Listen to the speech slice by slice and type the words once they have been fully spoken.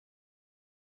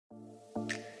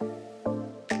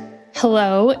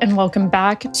Hello, and welcome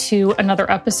back to another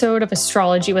episode of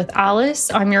Astrology with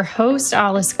Alice. I'm your host,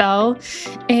 Alice Bell,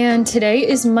 and today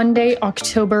is Monday,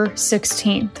 October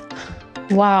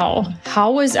 16th. Wow,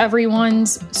 how was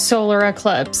everyone's solar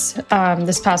eclipse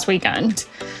this past weekend?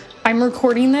 I'm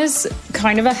recording this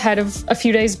kind of ahead of a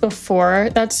few days before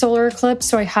that solar eclipse,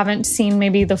 so I haven't seen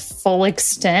maybe the full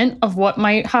extent of what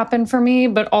might happen for me,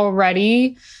 but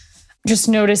already just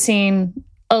noticing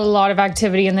a lot of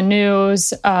activity in the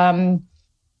news.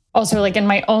 Also, like in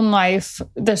my own life,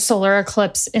 the solar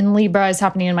eclipse in Libra is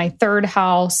happening in my third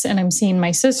house, and I'm seeing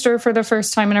my sister for the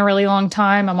first time in a really long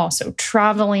time. I'm also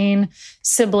traveling.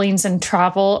 Siblings and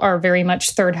travel are very much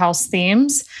third house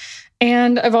themes.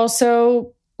 And I've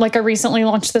also, I recently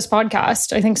launched this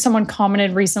podcast. I think someone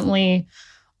commented recently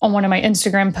on one of my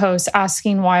Instagram posts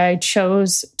asking why I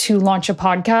chose to launch a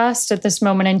podcast at this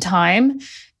moment in time.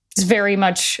 It's very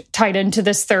much tied into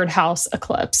this third house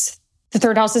eclipse. The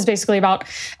third house is basically about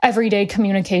everyday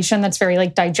communication that's very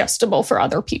digestible for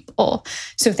other people.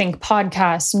 So think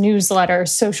podcasts, newsletters,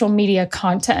 social media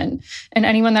content. And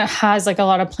anyone that has a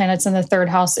lot of planets in the third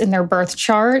house in their birth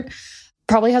chart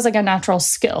probably has a natural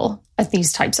skill at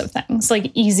these types of things,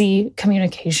 easy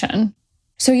communication.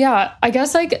 So yeah, I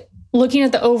guess looking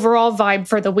at the overall vibe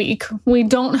for the week, we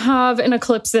don't have an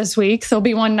eclipse this week. There'll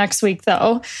be one next week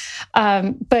though.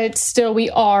 But still we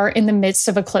are in the midst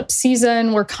of eclipse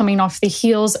season. We're coming off the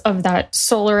heels of that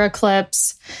solar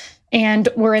eclipse, and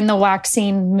we're in the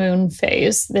waxing moon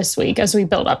phase this week as we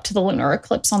build up to the lunar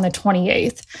eclipse on the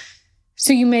 28th.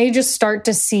 So you may just start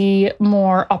to see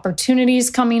more opportunities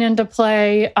coming into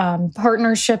play.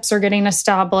 Partnerships are getting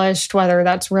established, whether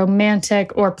that's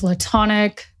romantic or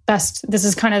platonic. This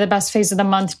is kind of the best phase of the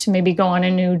month to maybe go on a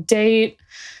new date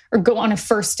or go on a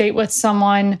first date with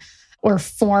someone or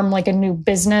form a new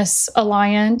business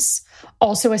alliance.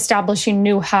 Also establishing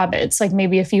new habits,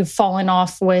 maybe if you've fallen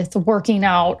off with working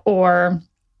out or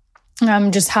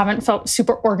just haven't felt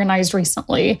super organized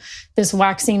recently. This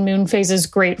waxing moon phase is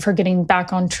great for getting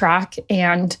back on track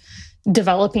and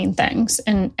developing things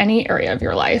in any area of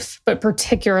your life, but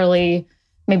particularly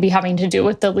maybe having to do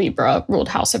with the Libra ruled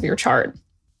house of your chart.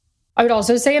 I would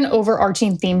also say an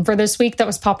overarching theme for this week that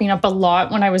was popping up a lot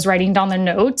when I was writing down the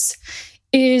notes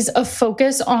is a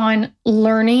focus on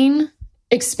learning,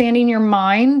 expanding your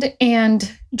mind,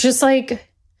 and just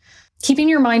keeping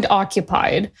your mind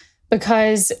occupied,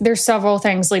 because there's several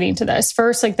things leading to this.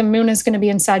 First, the moon is going to be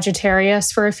in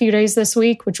Sagittarius for a few days this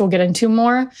week, which we'll get into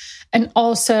more. And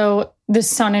also the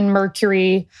Sun and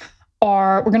Mercury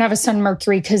we're going to have a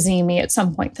Sun-Mercury Cazimi at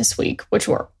some point this week, which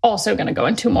we're also going to go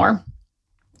into more.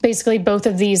 Basically, both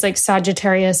of these,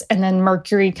 Sagittarius and then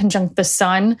Mercury conjunct the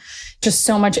Sun, just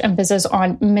so much emphasis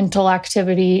on mental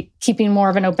activity, keeping more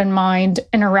of an open mind,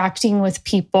 interacting with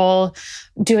people,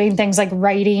 doing things like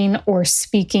writing or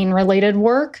speaking related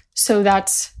work. So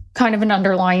that's kind of an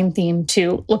underlying theme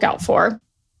to look out for.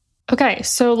 Okay,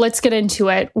 so let's get into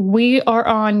it. We are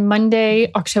on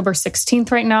Monday, October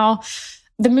 16th right now.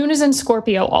 The moon is in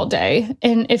Scorpio all day.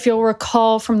 And if you'll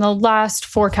recall from the last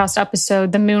forecast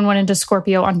episode, the moon went into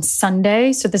Scorpio on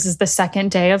Sunday. So this is the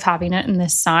second day of having it in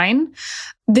this sign.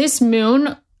 This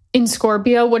moon in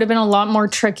Scorpio would have been a lot more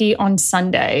tricky on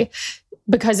Sunday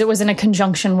because it was in a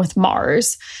conjunction with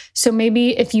Mars. So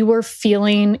maybe if you were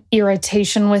feeling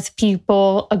irritation with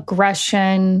people,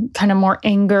 aggression, kind of more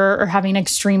anger, or having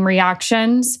extreme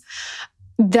reactions,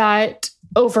 that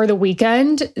over the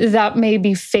weekend, that may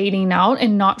be fading out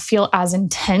and not feel as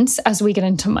intense as we get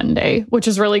into Monday, which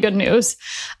is really good news.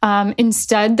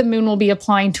 Instead, the moon will be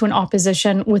applying to an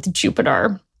opposition with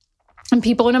Jupiter. And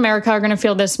people in America are going to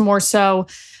feel this more so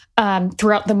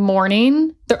throughout the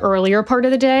morning, the earlier part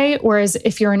of the day. Whereas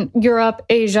if you're in Europe,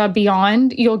 Asia,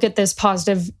 beyond, you'll get this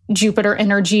positive Jupiter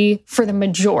energy for the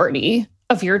majority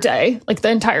of your day, the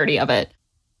entirety of it.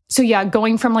 So yeah,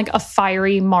 going from a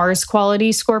fiery Mars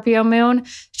quality Scorpio moon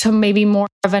to maybe more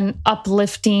of an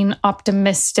uplifting,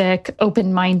 optimistic,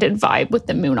 open-minded vibe with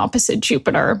the moon opposite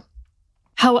Jupiter.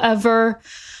 However,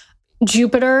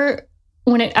 Jupiter,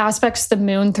 when it aspects the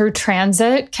moon through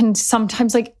transit, can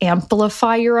sometimes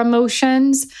amplify your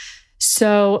emotions.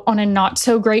 So on a not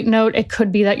so great note, it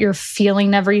could be that you're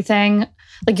feeling everything.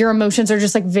 Your emotions are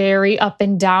just very up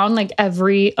and down.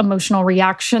 Every emotional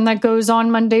reaction that goes on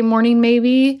Monday morning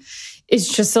maybe is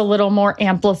just a little more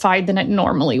amplified than it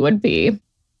normally would be.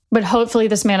 But hopefully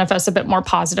this manifests a bit more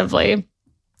positively,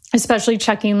 especially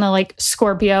checking the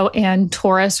Scorpio and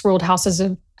Taurus ruled houses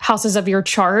of your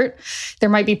chart. There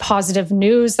might be positive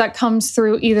news that comes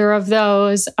through either of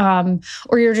those,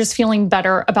 or you're just feeling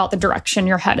better about the direction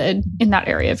you're headed in that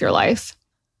area of your life.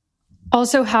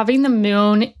 Also, having the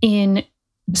moon in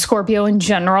Scorpio in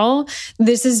general,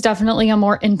 this is definitely a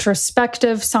more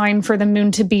introspective sign for the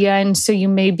moon to be in. So you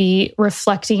may be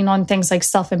reflecting on things like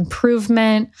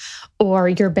self-improvement or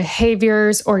your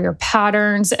behaviors or your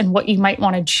patterns and what you might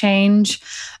want to change.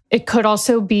 It could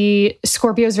also be,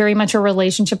 Scorpio is very much a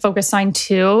relationship-focused sign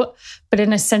too, but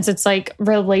in a sense, it's like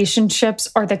relationships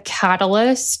are the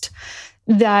catalyst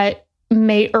that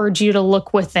may urge you to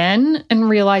look within and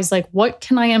realize, like, what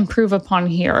can I improve upon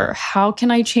here? How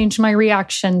can I change my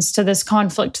reactions to this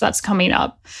conflict that's coming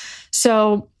up?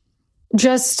 So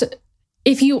just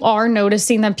if you are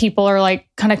noticing that people are like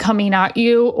kind of coming at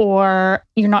you or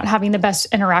you're not having the best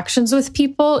interactions with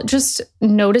people, just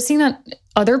noticing that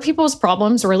other people's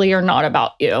problems really are not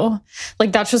about you.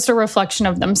 Like, that's just a reflection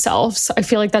of themselves. I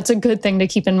feel like that's a good thing to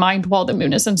keep in mind while the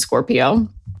moon is in Scorpio.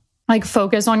 Like,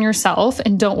 focus on yourself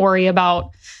and don't worry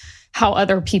about how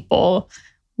other people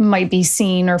might be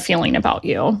seeing or feeling about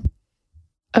you.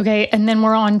 Okay, and then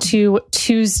we're on to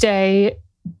Tuesday,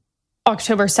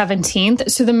 October 17th.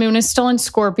 So the moon is still in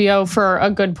Scorpio for a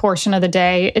good portion of the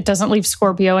day. It doesn't leave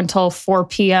Scorpio until 4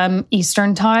 p.m.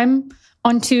 Eastern time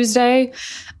on Tuesday.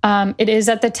 It is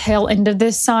at the tail end of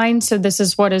this sign. So this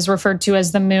is what is referred to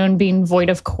as the moon being void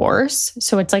of course.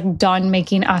 So it's like done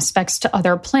making aspects to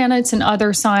other planets and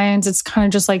other signs. It's kind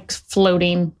of just like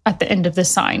floating at the end of the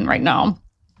sign right now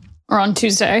or on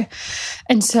Tuesday.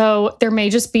 And so there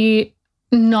may just be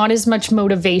not as much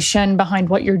motivation behind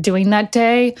what you're doing that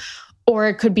day. Or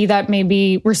it could be that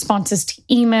maybe responses to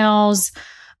emails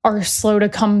are slow to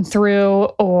come through,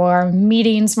 or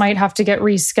meetings might have to get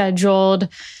rescheduled,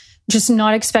 just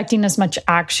not expecting as much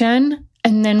action.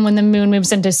 And then when the moon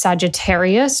moves into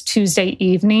Sagittarius, Tuesday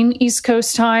evening, East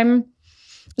Coast time.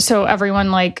 So everyone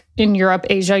like in Europe,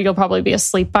 Asia, you'll probably be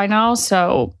asleep by now,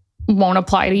 so won't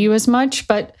apply to you as much.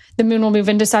 But the moon will move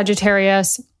into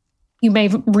Sagittarius. You may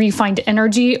re-find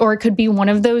energy, or it could be one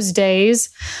of those days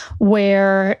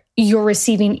where you're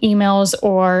receiving emails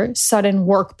or sudden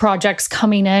work projects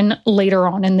coming in later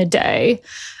on in the day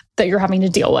that you're having to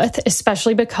deal with,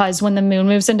 especially because when the moon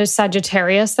moves into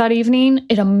Sagittarius that evening,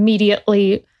 it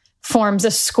immediately forms a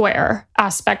square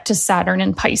aspect to Saturn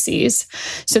and Pisces.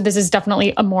 So this is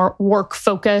definitely a more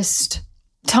work-focused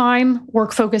time,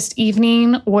 work-focused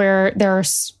evening where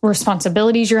there's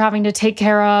responsibilities you're having to take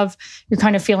care of. You're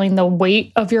kind of feeling the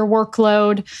weight of your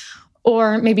workload,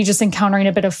 or maybe just encountering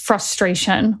a bit of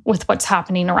frustration with what's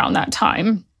happening around that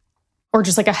time, or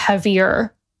just like a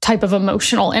heavier type of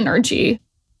emotional energy.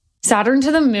 Saturn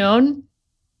to the moon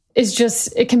is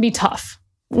just, it can be tough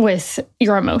with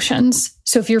your emotions.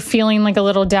 So if you're feeling like a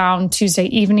little down Tuesday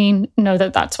evening, know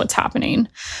that that's what's happening.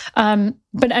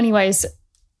 But anyways,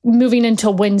 moving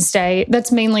into Wednesday,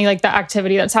 that's mainly like the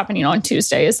activity that's happening on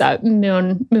Tuesday is that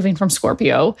moon moving from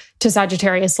Scorpio to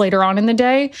Sagittarius later on in the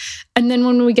day. And then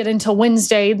when we get into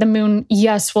Wednesday, the moon,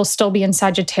 yes, will still be in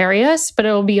Sagittarius, but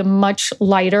it will be a much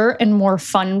lighter and more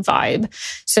fun vibe.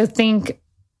 So think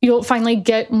you'll finally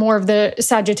get more of the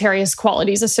Sagittarius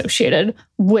qualities associated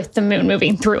with the moon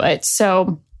moving through it.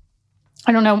 So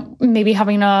I don't know, maybe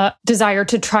having a desire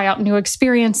to try out new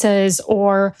experiences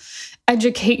or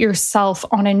educate yourself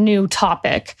on a new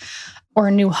topic or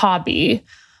a new hobby.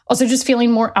 Also just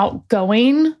feeling more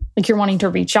outgoing, like you're wanting to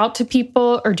reach out to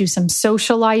people or do some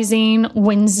socializing.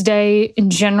 Wednesday in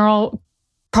general,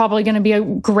 probably going to be a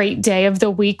great day of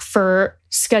the week for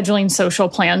scheduling social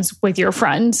plans with your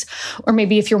friends. Or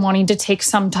maybe if you're wanting to take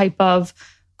some type of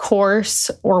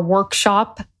course or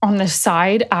workshop on the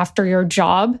side after your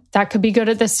job, that could be good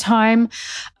at this time.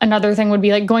 Another thing would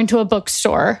be like going to a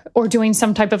bookstore or doing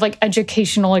some type of like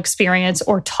educational experience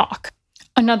or talk.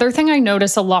 Another thing I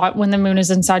notice a lot when the moon is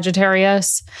in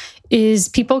Sagittarius is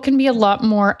people can be a lot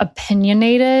more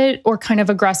opinionated or kind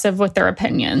of aggressive with their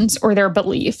opinions or their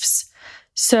beliefs.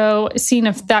 So seeing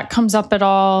if that comes up at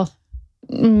all,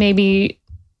 maybe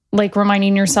like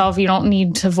reminding yourself you don't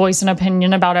need to voice an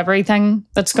opinion about everything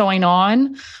that's going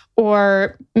on,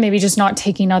 or maybe just not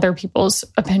taking other people's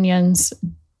opinions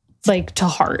like to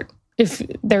heart if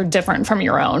they're different from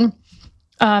your own.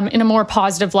 In a more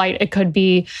positive light, it could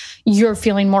be you're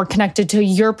feeling more connected to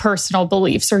your personal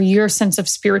beliefs or your sense of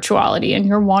spirituality, and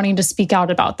you're wanting to speak out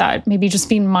about that. Maybe just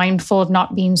being mindful of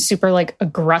not being super like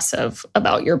aggressive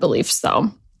about your beliefs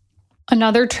though.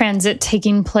 Another transit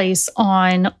taking place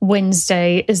on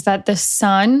Wednesday is that the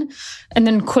Sun, and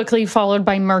then quickly followed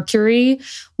by Mercury,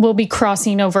 will be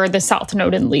crossing over the South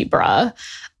Node in Libra.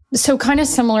 So kind of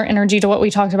similar energy to what we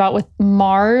talked about with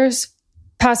Mars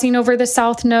passing over the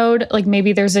South Node. Like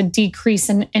maybe there's a decrease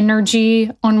in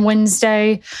energy on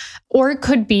Wednesday, or it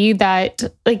could be that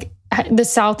like the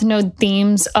South Node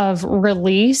themes of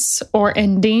release or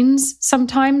endings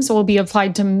sometimes will be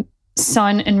applied to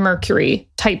Sun and Mercury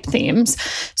type themes.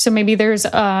 So maybe there's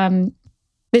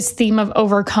this theme of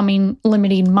overcoming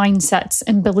limiting mindsets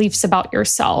and beliefs about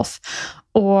yourself,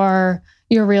 or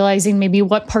you're realizing maybe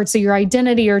what parts of your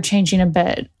identity are changing a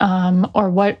bit, or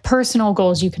what personal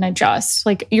goals you can adjust.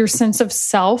 Like your sense of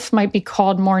self might be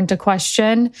called more into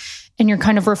question, and you're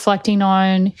kind of reflecting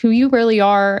on who you really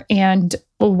are and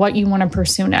what you want to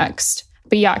pursue next.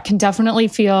 But yeah, it can definitely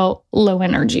feel low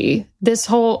energy.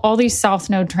 All these South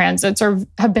Node transits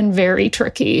have been very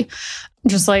tricky.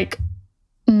 Just like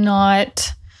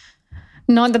not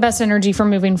the best energy for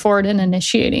moving forward and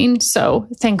initiating. So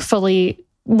thankfully,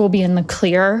 we'll be in the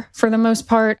clear for the most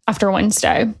part after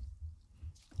Wednesday.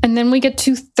 And then we get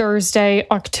to Thursday,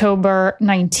 October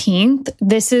 19th.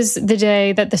 This is the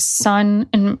day that the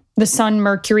Sun-Mercury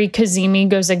Cazimi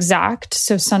goes exact.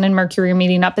 So Sun and Mercury are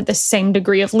meeting up at the same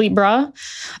degree of Libra.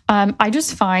 I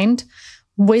just find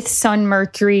with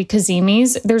Sun-Mercury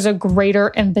Cazimis, there's a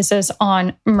greater emphasis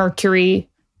on Mercury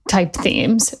type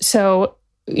themes. So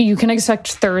you can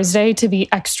expect Thursday to be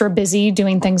extra busy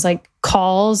doing things like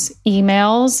calls,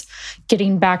 emails,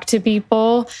 getting back to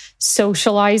people,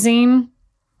 socializing,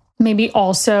 maybe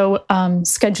also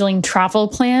scheduling travel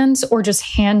plans, or just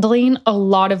handling a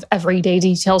lot of everyday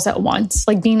details at once,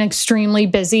 like being extremely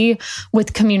busy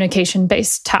with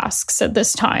communication-based tasks at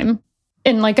this time.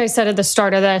 And like I said at the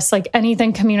start of this, like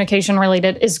anything communication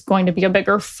related is going to be a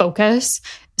bigger focus,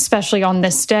 especially on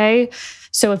this day.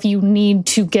 So if you need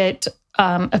to get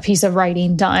a piece of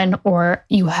writing done, or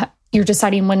you're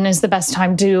deciding when is the best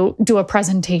time to do a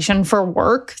presentation for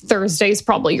work, Thursday is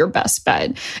probably your best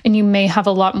bet. And you may have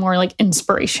a lot more like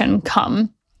inspiration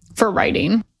come for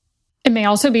writing. It may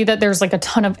also be that there's like a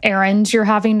ton of errands you're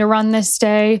having to run this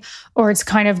day, or it's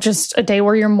kind of just a day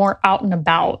where you're more out and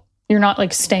about. You're not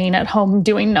like staying at home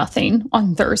doing nothing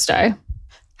on Thursday.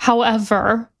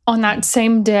 However, on that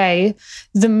same day,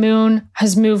 the moon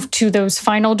has moved to those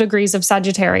final degrees of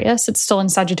Sagittarius. It's still in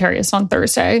Sagittarius on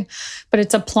Thursday, but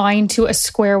it's applying to a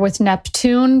square with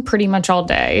Neptune pretty much all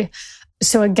day.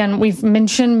 So again, we've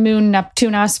mentioned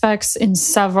Moon-Neptune aspects in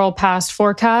several past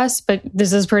forecasts, but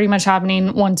this is pretty much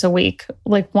happening once a week.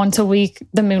 Like once a week,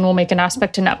 the moon will make an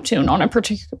aspect to Neptune on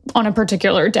a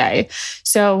particular day.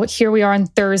 So here we are on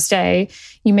Thursday.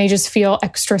 You may just feel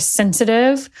extra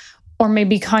sensitive, or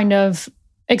maybe kind of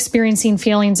experiencing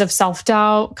feelings of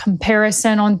self-doubt,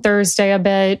 comparison on Thursday a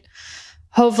bit.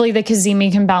 Hopefully the Cazimi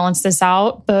can balance this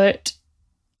out, but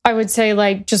I would say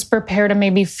like just prepare to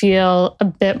maybe feel a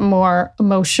bit more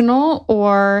emotional,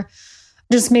 or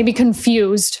just maybe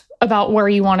confused about where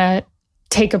you want to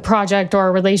take a project or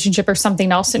a relationship or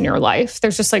something else in your life.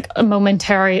 There's just like a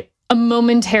momentary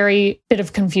bit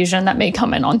of confusion that may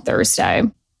come in on Thursday.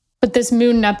 But this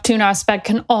Moon-Neptune aspect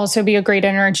can also be a great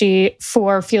energy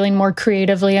for feeling more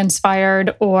creatively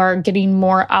inspired, or getting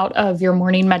more out of your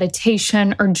morning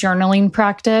meditation or journaling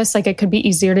practice. Like it could be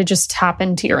easier to just tap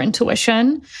into your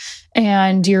intuition,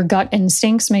 and your gut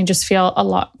instincts may just feel a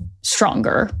lot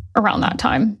stronger around that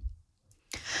time.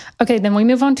 Okay, then we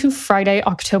move on to Friday,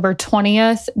 October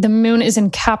 20th. The moon is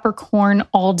in Capricorn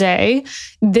all day.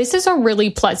 This is a really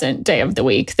pleasant day of the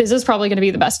week. This is probably going to be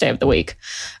the best day of the week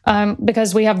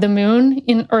because we have the moon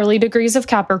in early degrees of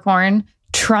Capricorn,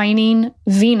 trining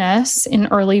Venus in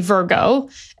early Virgo,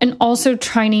 and also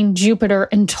trining Jupiter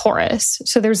in Taurus.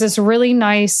 So there's this really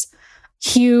nice,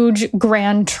 huge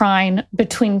grand trine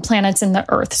between planets in the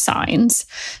earth signs.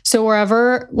 So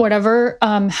whatever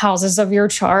houses of your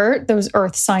chart, those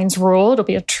earth signs rule, it'll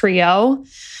be a trio.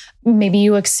 Maybe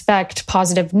you expect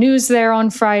positive news there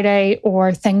on Friday,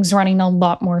 or things running a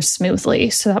lot more smoothly.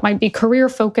 So that might be career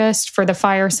focused for the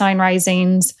fire sign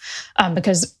risings,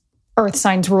 because earth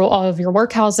signs rule all of your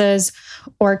work houses,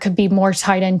 or it could be more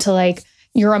tied into like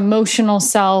your emotional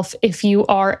self if you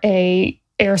are a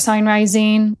air sign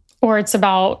rising, or it's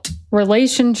about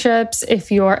relationships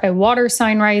if you're a water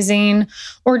sign rising,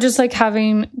 or just like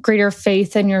having greater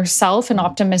faith in yourself and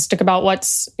optimistic about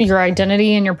what's your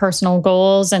identity and your personal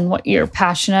goals and what you're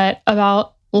passionate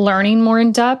about learning more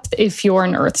in depth if you're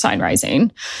an earth sign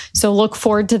rising. So look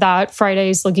forward to that.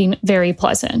 Friday is looking very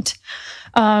pleasant.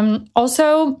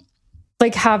 Also,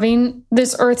 like having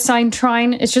this earth sign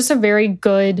trine, it's just a very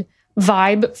good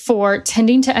vibe for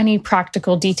tending to any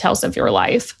practical details of your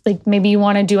life. Like maybe you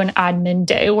want to do an admin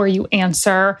day where you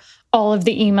answer all of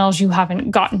the emails you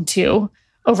haven't gotten to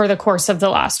over the course of the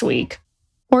last week,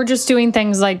 or just doing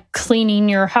things like cleaning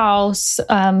your house,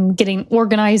 getting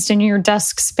organized in your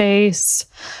desk space,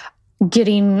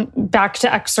 getting back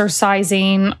to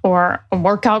exercising or a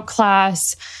workout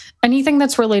class, anything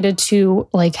that's related to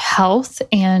like health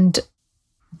and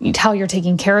how you're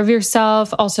taking care of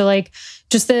yourself. Also like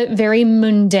just the very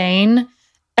mundane,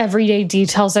 everyday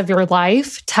details of your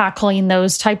life, tackling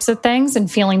those types of things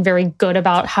and feeling very good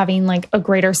about having like a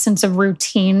greater sense of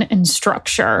routine and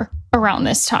structure around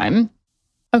this time.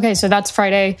 Okay, so that's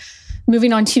Friday.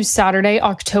 Moving on to Saturday,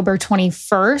 October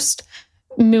 21st.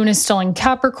 Moon is still in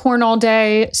Capricorn all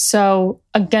day. So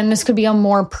again, this could be a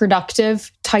more productive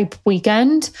type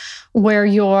weekend where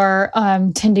you're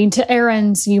tending to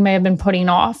errands you may have been putting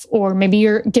off, or maybe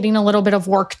you're getting a little bit of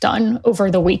work done over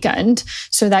the weekend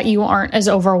so that you aren't as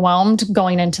overwhelmed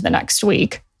going into the next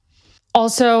week.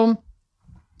 Also,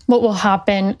 what will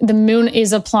happen, the moon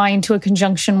is applying to a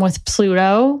conjunction with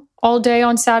Pluto all day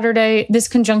on Saturday. This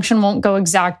conjunction won't go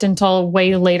exact until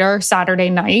way later, Saturday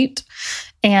night.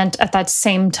 And at that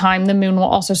same time, the moon will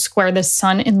also square the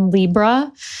sun in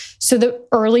Libra. So the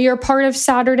earlier part of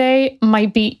Saturday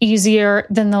might be easier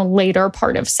than the later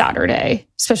part of Saturday,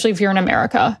 especially if you're in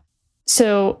America.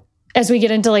 So as we get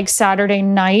into like Saturday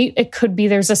night, it could be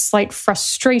there's a slight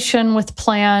frustration with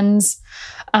plans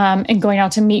and going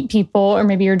out to meet people, or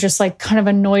maybe you're just like kind of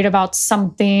annoyed about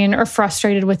something or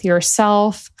frustrated with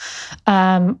yourself.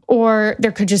 Or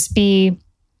there could just be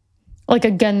like,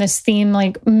 again, this theme,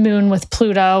 like moon with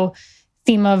Pluto,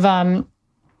 theme of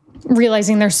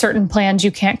realizing there's certain plans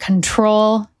you can't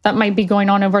control that might be going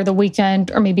on over the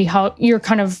weekend, or maybe how you're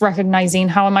kind of recognizing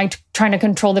how am I trying to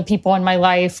control the people in my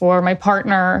life or my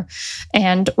partner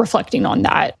and reflecting on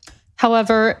that.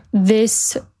 However,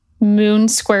 this moon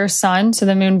square sun, so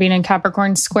the moon being in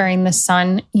Capricorn squaring the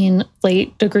sun in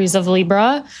late degrees of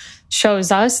Libra,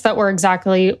 shows us that we're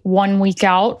exactly 1 week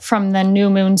out from the new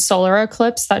moon solar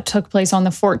eclipse that took place on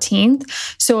the 14th.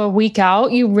 So a week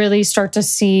out, you really start to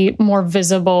see more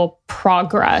visible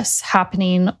progress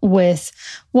happening with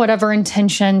whatever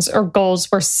intentions or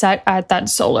goals were set at that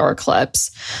solar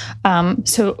eclipse.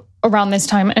 So around this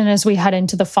time, and as we head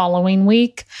into the following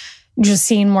week, just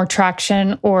seeing more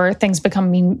traction or things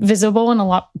becoming visible and a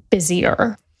lot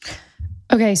busier.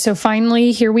 Okay, so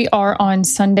finally, here we are on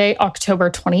Sunday, October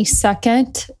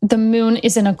 22nd. The moon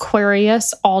is in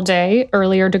Aquarius all day,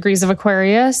 earlier degrees of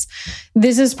Aquarius.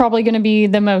 This is probably going to be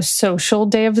the most social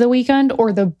day of the weekend,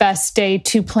 or the best day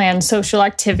to plan social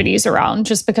activities around,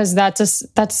 just because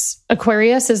that's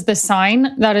Aquarius is the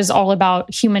sign that is all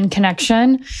about human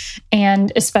connection,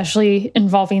 and especially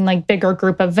involving like bigger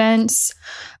group events,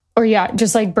 or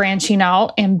just like branching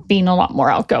out and being a lot more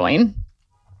outgoing.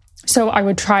 So I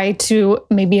would try to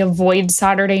maybe avoid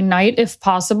Saturday night if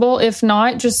possible. If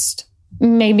not, just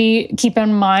maybe keep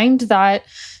in mind that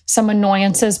some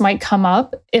annoyances might come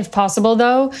up. If possible,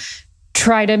 though,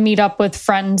 try to meet up with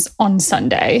friends on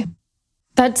Sunday.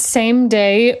 That same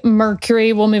day,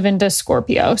 Mercury will move into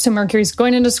Scorpio. So Mercury's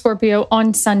going into Scorpio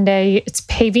on Sunday. It's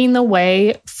paving the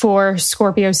way for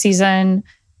Scorpio season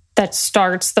that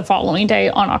starts the following day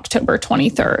on October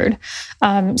 23rd.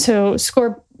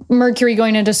 Mercury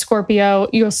going into Scorpio,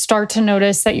 you'll start to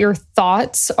notice that your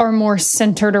thoughts are more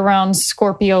centered around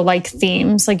Scorpio-like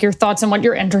themes, like your thoughts and what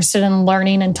you're interested in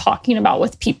learning and talking about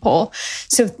with people.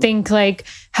 So think like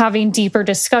having deeper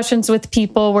discussions with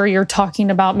people where you're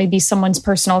talking about maybe someone's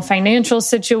personal financial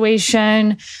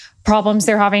situation, problems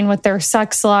they're having with their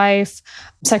sex life,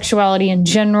 sexuality in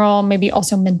general, maybe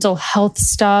also mental health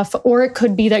stuff. Or it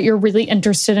could be that you're really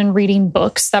interested in reading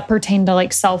books that pertain to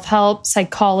like self-help,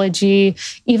 psychology,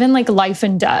 even like life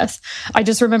and death. I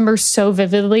just remember so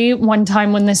vividly one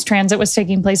time when this transit was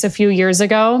taking place a few years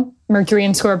ago, Mercury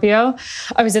in Scorpio,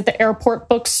 I was at the airport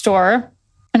bookstore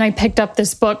and I picked up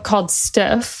this book called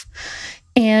Stiff.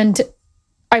 And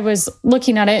I was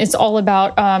looking at it. It's all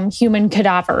about human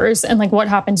cadavers and like what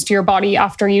happens to your body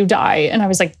after you die. And I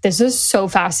was like, this is so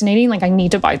fascinating. Like I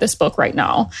need to buy this book right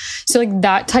now. So like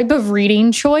that type of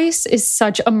reading choice is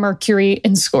such a Mercury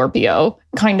in Scorpio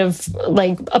kind of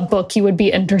like a book you would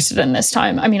be interested in this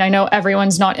time. I mean, I know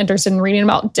everyone's not interested in reading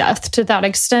about death to that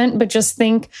extent, but just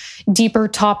think deeper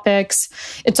topics.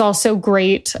 It's also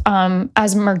great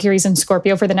as Mercury's in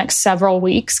Scorpio for the next several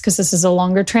weeks, because this is a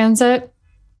longer transit.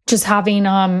 Just having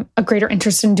a greater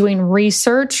interest in doing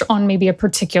research on maybe a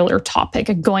particular topic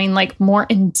and going like more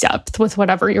in depth with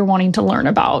whatever you're wanting to learn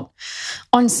about.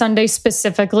 On Sunday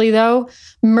specifically, though,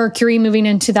 Mercury moving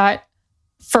into that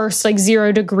first like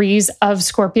 0 degrees of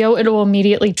Scorpio, it will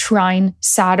immediately trine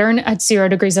Saturn at 0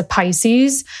 degrees of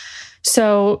Pisces.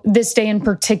 So this day in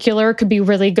particular could be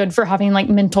really good for having like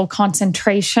mental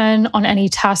concentration on any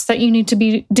task that you need to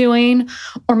be doing,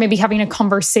 or maybe having a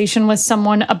conversation with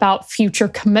someone about future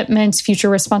commitments, future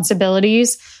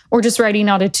responsibilities, or just writing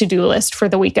out a to-do list for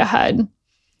the week ahead.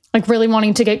 Like really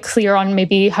wanting to get clear on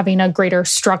maybe having a greater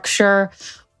structure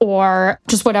or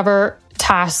just whatever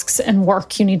tasks and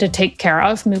work you need to take care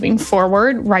of moving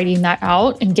forward, writing that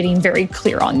out and getting very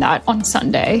clear on that on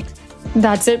Sunday.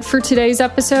 That's it for today's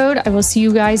episode. I will see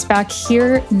you guys back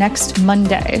here next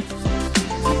Monday.